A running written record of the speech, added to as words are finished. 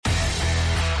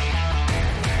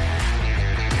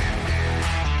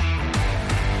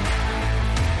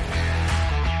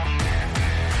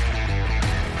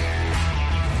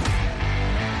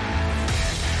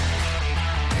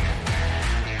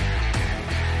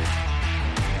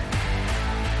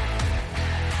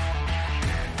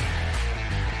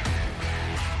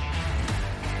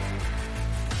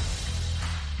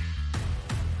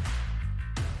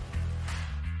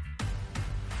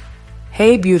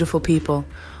Hey, beautiful people.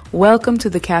 Welcome to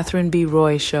the Catherine B.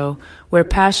 Roy Show, where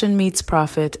passion meets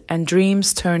profit and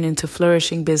dreams turn into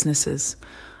flourishing businesses.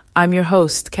 I'm your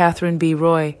host, Catherine B.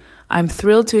 Roy. I'm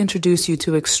thrilled to introduce you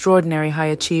to extraordinary high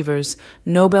achievers,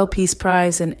 Nobel Peace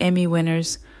Prize and Emmy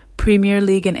winners, Premier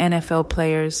League and NFL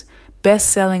players,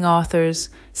 best-selling authors,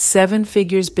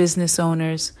 seven-figures business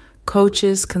owners,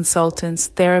 coaches, consultants,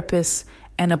 therapists,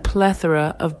 and a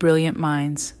plethora of brilliant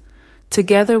minds.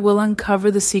 Together, we'll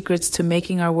uncover the secrets to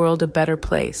making our world a better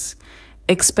place.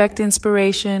 Expect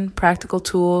inspiration, practical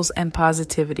tools, and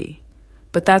positivity.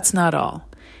 But that's not all.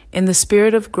 In the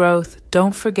spirit of growth,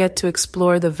 don't forget to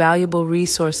explore the valuable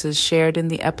resources shared in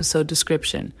the episode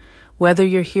description. Whether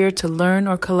you're here to learn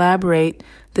or collaborate,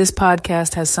 this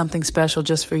podcast has something special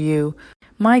just for you.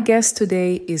 My guest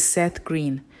today is Seth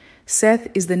Greene. Seth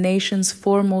is the nation's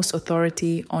foremost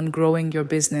authority on growing your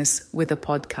business with a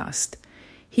podcast.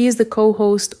 He is the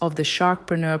co-host of the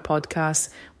Sharkpreneur podcast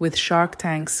with Shark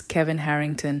Tank's Kevin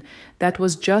Harrington that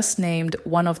was just named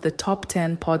one of the top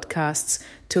 10 podcasts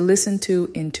to listen to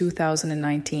in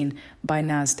 2019 by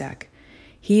NASDAQ.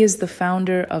 He is the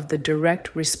founder of the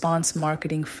direct response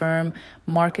marketing firm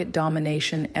Market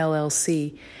Domination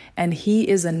LLC, and he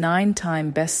is a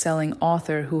 9-time best-selling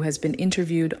author who has been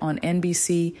interviewed on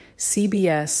NBC,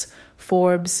 CBS,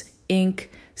 Forbes, Inc.,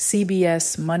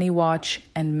 CBS, Money Watch,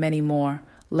 and many more.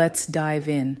 Let's dive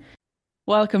in.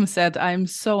 Welcome, Seth. I'm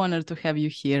so honored to have you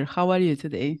here. How are you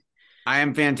today? I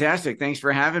am fantastic. Thanks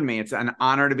for having me. It's an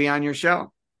honor to be on your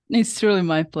show. It's truly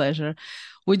my pleasure.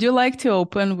 Would you like to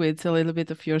open with a little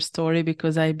bit of your story?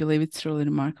 Because I believe it's truly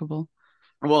remarkable.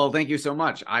 Well, thank you so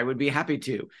much. I would be happy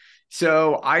to.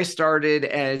 So I started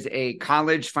as a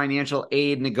college financial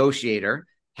aid negotiator,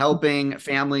 helping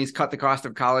families cut the cost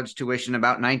of college tuition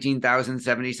about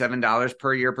 $19,077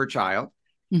 per year per child.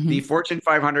 Mm-hmm. The Fortune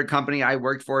 500 company I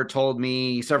worked for told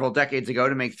me several decades ago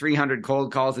to make 300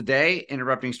 cold calls a day,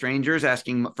 interrupting strangers,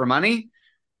 asking for money.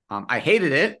 I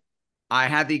hated it. I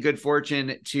had the good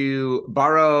fortune to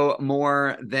borrow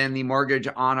more than the mortgage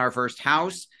on our first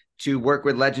house to work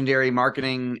with legendary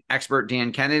marketing expert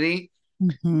Dan Kennedy.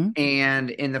 Mm-hmm.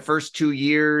 And in the first 2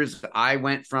 years, I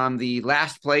went from the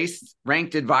last place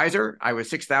ranked advisor. I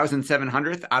was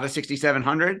 6,700th out of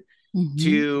 6,700. Mm-hmm.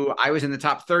 to I was in the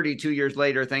top 30 2 years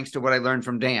later, thanks to what I learned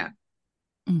from Dan.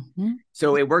 Mm-hmm.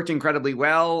 So it worked incredibly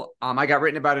well. I got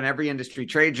written about in every industry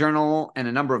trade journal and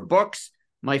a number of books.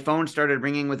 My phone started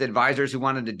ringing with advisors who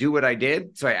wanted to do what I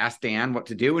did. So I asked Dan what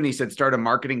to do, and he said, start a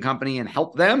marketing company and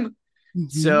help them. Mm-hmm.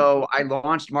 So I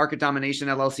launched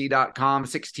MarketDominationLLC.com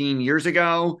 16 years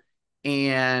ago.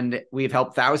 And we've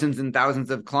helped thousands and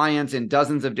thousands of clients in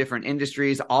dozens of different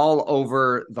industries all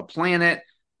over the planet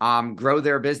grow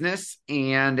their business,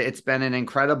 and it's been an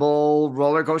incredible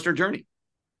roller coaster journey.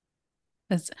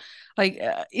 It's like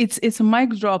it's a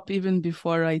mic drop even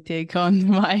before I take on the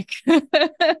mic.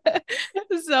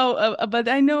 So, but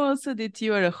I know also that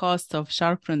you are a host of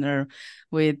Sharkpreneur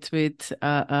with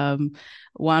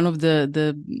one of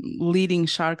the leading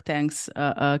Shark Tanks,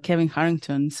 Kevin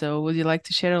Harrington. So, would you like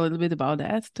to share a little bit about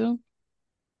that too?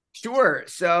 Sure.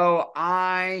 So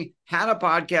I had a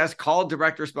podcast called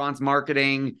Direct Response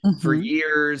Marketing for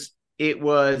years. It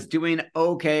was doing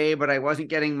okay, but I wasn't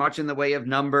getting much in the way of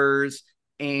numbers.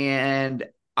 And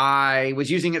I was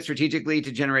using it strategically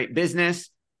to generate business.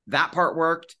 That part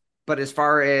worked. But as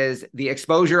far as the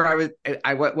exposure,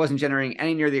 I wasn't generating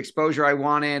any near the exposure I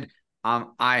wanted.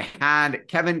 I had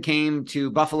Kevin came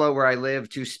to Buffalo, where I live,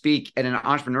 to speak at an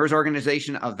entrepreneurs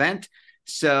organization event.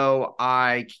 So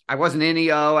I wasn't in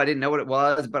EO. I didn't know what it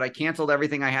was, but I canceled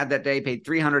everything I had that day, paid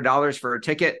 $300 for a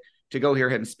ticket to go hear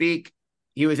him speak.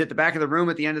 He was at the back of the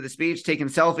room at the end of the speech, taking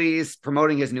selfies,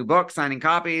 promoting his new book, signing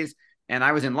copies. And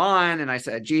I was in line, and I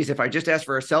said, geez, if I just ask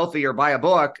for a selfie or buy a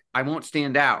book, I won't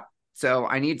stand out. So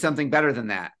I need something better than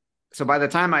that. So by the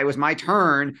time it was my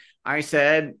turn, I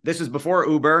said, this was before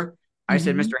Uber. I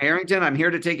said, Mr. Harrington, I'm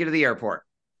here to take you to the airport.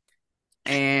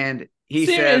 And he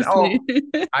Seriously? Said,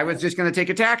 oh, I was just going to take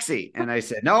a taxi. And I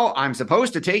said, no, I'm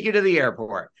supposed to take you to the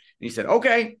airport. And he said,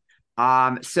 okay.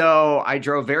 So I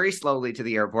drove very slowly to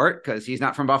the airport because he's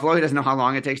not from Buffalo. He doesn't know how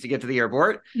long it takes to get to the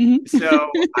airport. Mm-hmm. So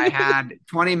I had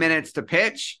 20 minutes to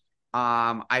pitch.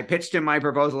 I pitched him my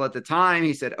proposal at the time.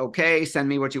 He said, okay, send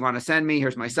me what you want to send me.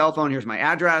 Here's my cell phone. Here's my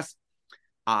address.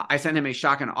 I sent him a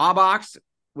shock and awe box,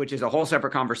 which is a whole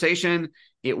separate conversation.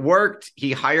 It worked.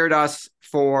 He hired us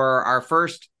for our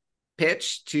first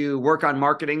pitch to work on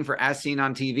marketing for As Seen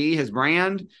on TV, his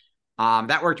brand.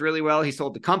 That worked really well. He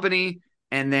sold the company,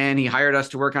 and then he hired us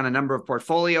to work on a number of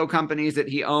portfolio companies that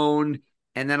he owned.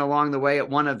 And then along the way at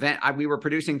one event, we were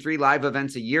producing 3 live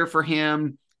events a year for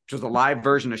him, which was a live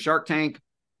version of Shark Tank.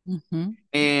 Mm-hmm.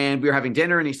 And we were having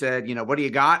dinner and he said, what do you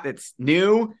got that's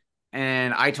new?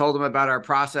 And I told him about our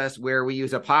process where we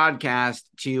use a podcast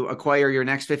to acquire your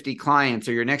next 50 clients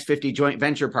or your next 50 joint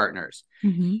venture partners.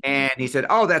 Mm-hmm. And he said,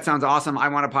 oh, that sounds awesome. I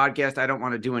want a podcast. I don't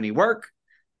want to do any work.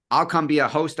 I'll come be a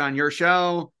host on your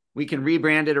show. We can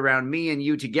rebrand it around me and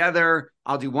you together.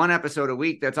 I'll do one episode a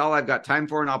week. That's all I've got time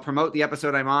for. And I'll promote the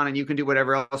episode I'm on and you can do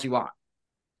whatever else you want.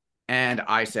 And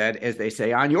I said, as they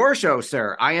say on your show,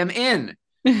 sir, I am in.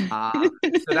 So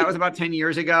that was about 10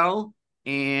 years ago.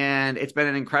 And it's been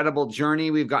an incredible journey.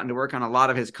 We've gotten to work on a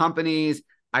lot of his companies.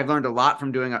 I've learned a lot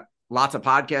from doing lots of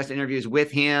podcast interviews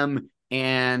with him,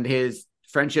 and his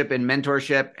friendship and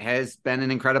mentorship has been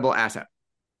an incredible asset.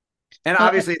 And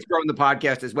obviously it's grown the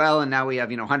podcast as well. And now we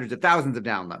have, hundreds of thousands of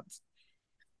downloads.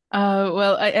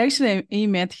 Well, I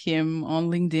met him on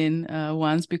LinkedIn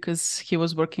once because he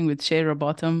was working with Shay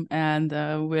Robotham, and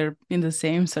we're in the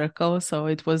same circle. So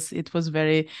it was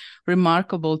very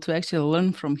remarkable to actually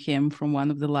learn from him from one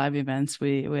of the live events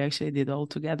we actually did all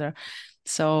together.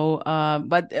 So,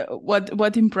 but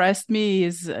what impressed me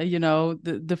is,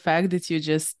 the fact that you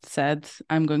just said,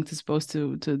 I'm going to supposed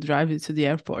to drive you to the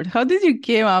airport. How did you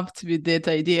came up with that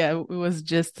idea? It was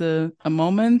just a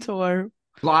moment, or?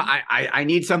 Well, I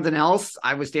need something else.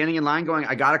 I was standing in line going,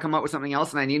 I got to come up with something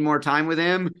else and I need more time with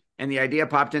him. And the idea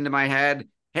popped into my head.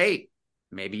 Hey,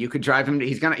 maybe you could drive him.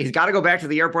 He's got to go back to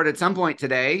the airport at some point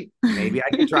today. Maybe I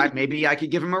could drive. Maybe I could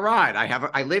give him a ride.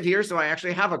 I live here, so I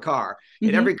actually have a car. Mm-hmm.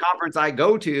 At every conference I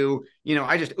go to,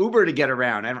 I just Uber to get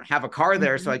around. I don't have a car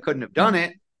there, so I couldn't have done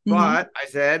it. Mm-hmm. But I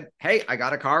said, hey, I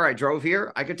got a car. I drove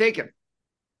here. I could take him.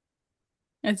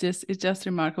 It's just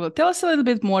remarkable. Tell us a little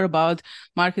bit more about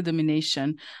market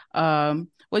domination.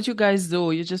 What you guys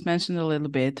do, you just mentioned a little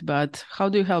bit, but how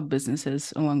do you help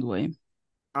businesses along the way?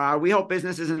 We help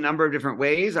businesses in a number of different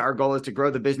ways. Our goal is to grow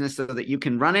the business so that you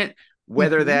can run it,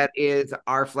 whether that is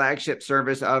our flagship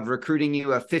service of recruiting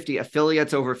you 50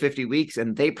 affiliates over 50 weeks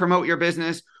and they promote your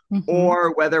business,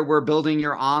 or whether we're building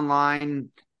your online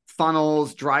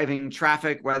funnels, driving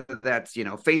traffic, whether that's,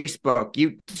 Facebook,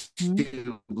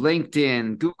 YouTube,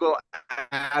 LinkedIn, Google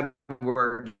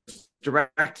AdWords,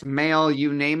 direct mail,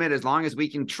 you name it. As long as we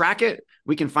can track it,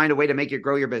 we can find a way to make it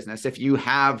grow your business if you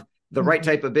have the right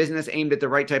type of business aimed at the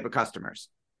right type of customers.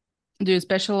 Do you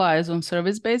specialize on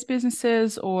service-based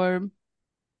businesses, or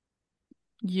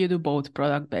you do both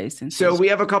product-based? So we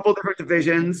have a couple different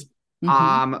divisions.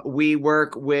 We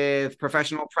work with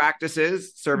professional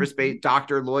practices, service-based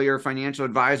doctor, lawyer, financial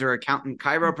advisor, accountant,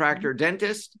 chiropractor,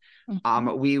 dentist.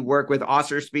 We work with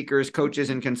authors, speakers,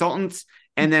 coaches, and consultants.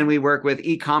 And then we work with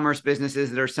e-commerce businesses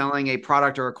that are selling a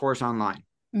product or a course online.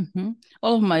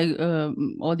 All of my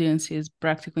audience is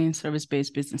practically in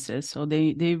service-based businesses, so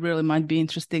they really might be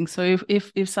interesting. So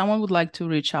if someone would like to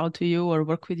reach out to you or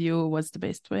work with you, what's the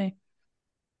best way?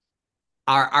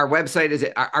 Our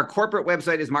website our corporate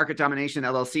website is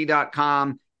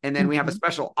marketdominationllc.com. And then we have a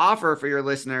special offer for your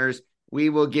listeners. We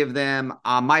will give them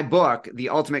my book, The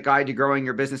Ultimate Guide to Growing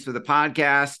Your Business Through the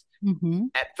Podcast,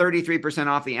 at 33%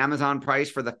 off the Amazon price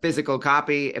for the physical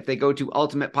copy if they go to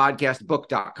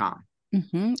ultimatepodcastbook.com.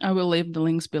 I will leave the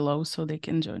links below so they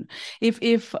can join.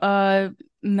 If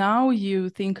now you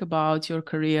think about your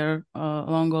career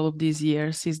along all of these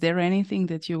years, is there anything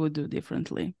that you would do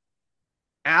differently?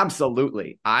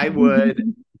 Absolutely. I would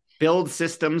build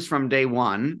systems from day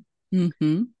one.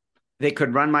 They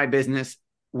could run my business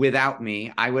without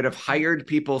me. I would have hired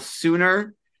people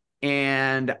sooner,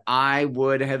 and I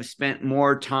would have spent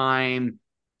more time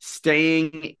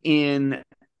staying in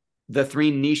the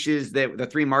three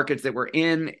markets that we're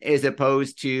in, as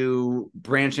opposed to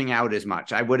branching out as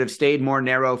much. I would have stayed more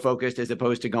narrow focused as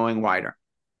opposed to going wider.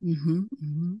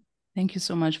 Thank you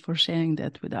so much for sharing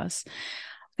that with us.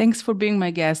 Thanks for being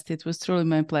my guest. It was truly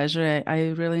my pleasure. I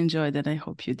really enjoyed it. I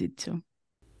hope you did too.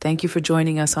 Thank you for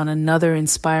joining us on another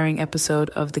inspiring episode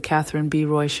of The Catherine B.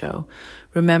 Roy Show.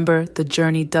 Remember, the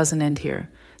journey doesn't end here.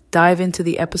 Dive into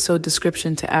the episode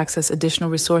description to access additional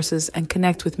resources and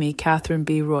connect with me, Catherine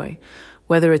B. Roy.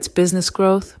 Whether it's business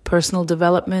growth, personal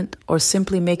development, or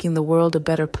simply making the world a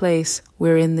better place,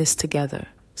 we're in this together.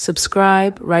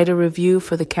 Subscribe, write a review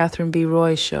for The Catherine B.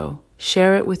 Roy Show.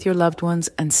 Share it with your loved ones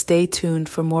and stay tuned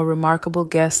for more remarkable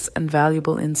guests and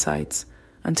valuable insights.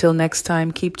 Until next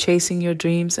time, keep chasing your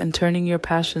dreams and turning your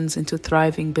passions into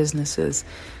thriving businesses.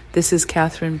 This is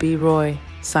Catherine B. Roy,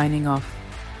 signing off.